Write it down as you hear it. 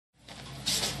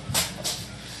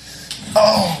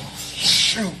Oh,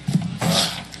 shoot.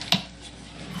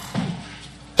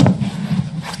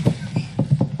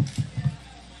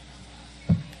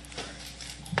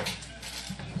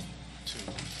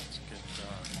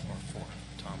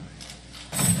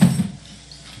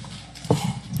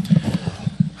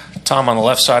 Tom on the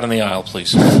left side of the aisle,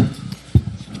 please.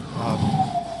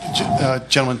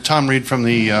 Gentlemen, Tom Reed from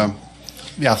the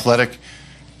Athletic.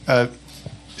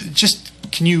 Just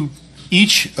can you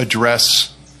each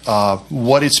address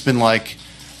what it's been like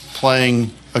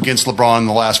playing against LeBron in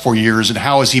the last 4 years, and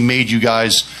how has he made you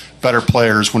guys better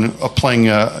players when playing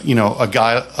a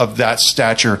guy of that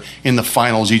stature in the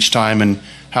finals each time, and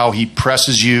how he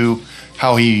presses you,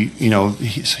 how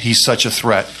he's such a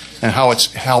threat, and how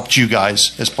it's helped you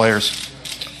guys as players?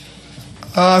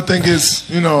 I think it's,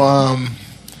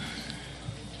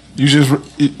 you just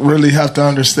really have to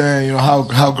understand,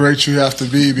 how great you have to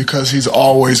be, because he's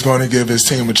always going to give his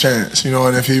team a chance,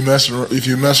 and if you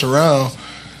mess around,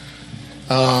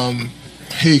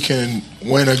 he can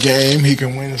win a game, he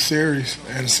can win a series,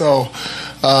 and so,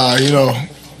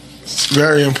 it's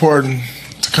very important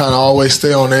to kind of always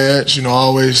stay on edge,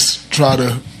 always try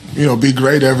to, be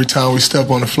great every time we step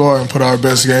on the floor and put our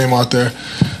best game out there.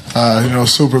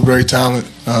 Super great talent.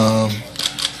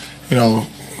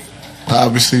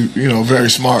 Obviously, very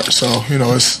smart. So,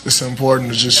 it's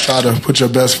important to just try to put your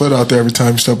best foot out there every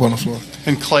time you step on the floor.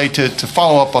 And Klay, to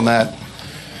follow up on that,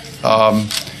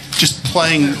 just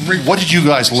playing, what did you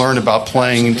guys learn about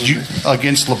playing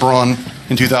against LeBron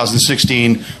in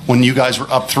 2016 when you guys were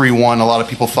up 3-1? A lot of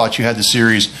people thought you had the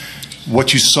series.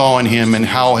 What you saw in him, and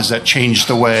how has that changed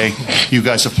the way you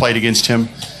guys have played against him?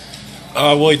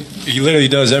 Well, he literally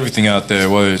does everything out there,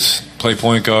 whether it's play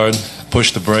point guard,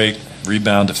 push the break,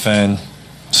 rebound, defend,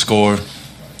 score.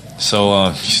 So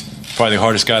he's probably the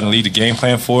hardest guy to lead the game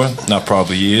plan for. Not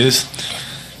probably, he is.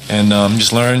 And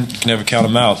just learn, you can never count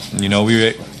him out. We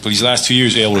were, these last 2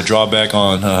 years, we were able to draw back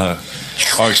on our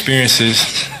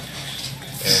experiences.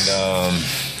 And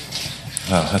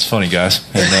that's funny, guys.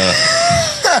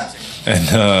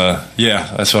 Yeah,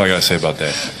 that's what I got to say about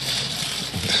that.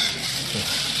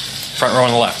 Front row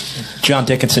on the left. John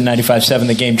Dickinson, 95.7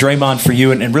 The Game. Draymond, for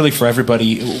you and really for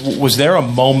everybody, was there a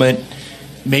moment,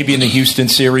 maybe in the Houston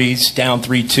series, down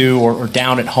 3-2, or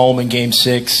down at home in Game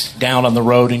 6, down on the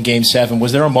road in Game 7,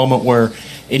 was there a moment where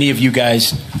any of you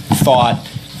guys thought,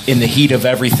 in the heat of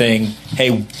everything,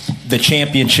 hey, the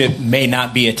championship may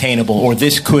not be attainable, or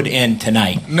this could end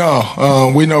tonight?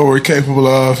 No, we know what we're capable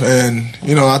of, and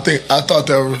I thought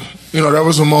there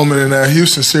was a moment in that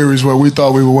Houston series where we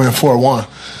thought we would win 4-1.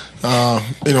 And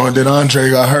then Andre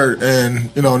got hurt,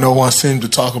 and no one seemed to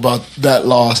talk about that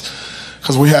loss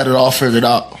because we had it all figured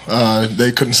out.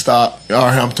 They couldn't stop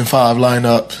our Hampton 5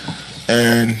 lineup,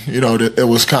 and it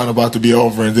was kind of about to be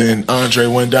over. And then Andre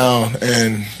went down,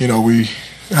 and we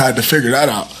had to figure that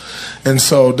out. And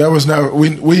so there was never,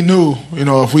 we knew,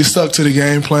 if we stuck to the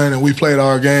game plan and we played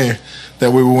our game,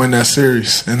 that we would win that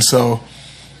series. And so,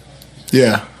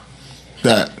 yeah,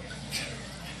 that.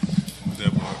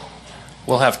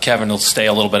 We'll have Kevin. He'll stay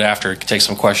a little bit after. Take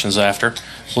some questions after.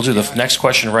 We'll do the next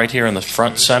question right here in the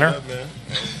front center.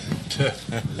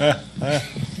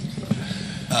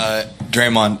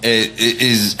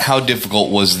 Draymond, how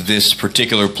difficult was this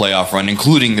particular playoff run,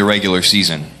 including the regular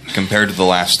season, compared to the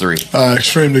last three?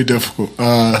 Extremely difficult.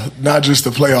 Not just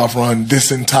the playoff run,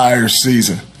 this entire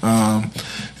season.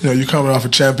 You're coming off a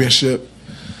championship,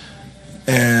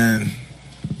 and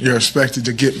you're expected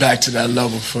to get back to that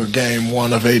level for game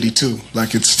 1 of 82.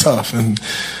 Like, it's tough. And,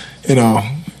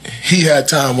 he had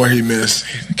time where he missed.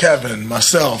 Kevin,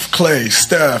 myself, Klay,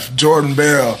 Steph, Jordan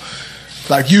Bell,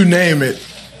 like, you name it,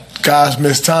 guys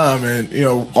missed time. And,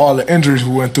 all the injuries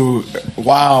we went through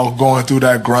while going through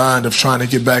that grind of trying to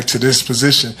get back to this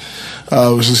position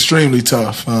was extremely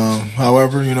tough.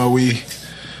 However, we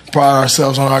pride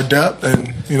ourselves on our depth.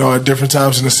 And, at different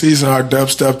times in the season, our depth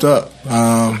stepped up.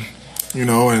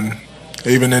 And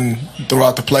even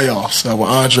throughout the playoffs, with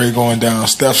Andre going down,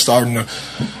 Steph starting to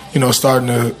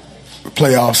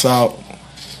playoffs out,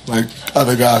 like,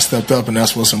 other guys stepped up, and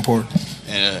that's what's important.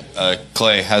 And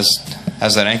Klay,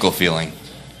 how's that ankle feeling?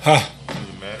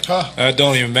 It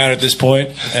don't even matter at this point.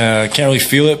 I can't really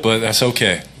feel it, but that's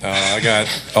okay. I got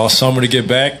all summer to get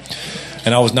back,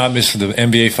 and I was not missing the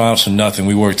NBA Finals for nothing.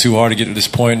 We worked too hard to get to this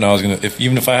point, and I was gonna.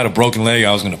 Even if I had a broken leg,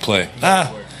 I was gonna play.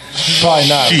 Probably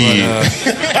not,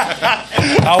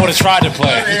 but I would have tried to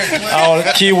play.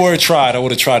 Keyword tried. I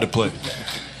would have tried to play.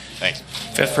 Thanks.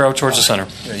 Fifth row towards the center.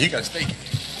 Yeah, you got to stay.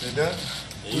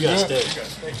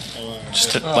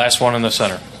 Just last one in the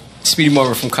center. Speedy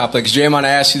Morgan from Complex. Draymond, I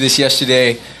asked you this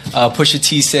yesterday. Pusha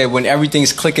T said, when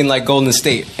everything's clicking like Golden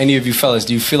State. Any of you fellas,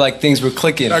 do you feel like things were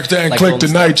clicking? Like they ain't clicked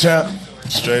tonight, champ.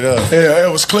 Straight up. Yeah,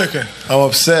 it was clicking. I'm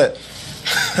upset.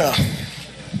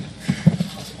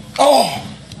 Oh,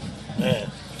 Man.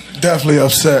 definitely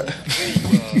upset.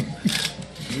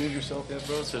 You yourself that,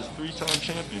 bro, says 3-time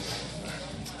champion.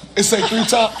 It say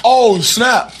 3-time. Oh,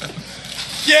 snap.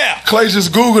 Yeah. Klay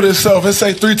just Googled himself. It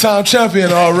say 3-time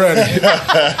champion already.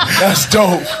 That's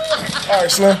dope. All right,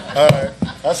 Slim. All right.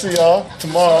 I'll see y'all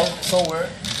tomorrow somewhere.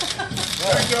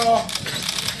 Thank y'all.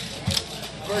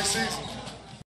 Great season.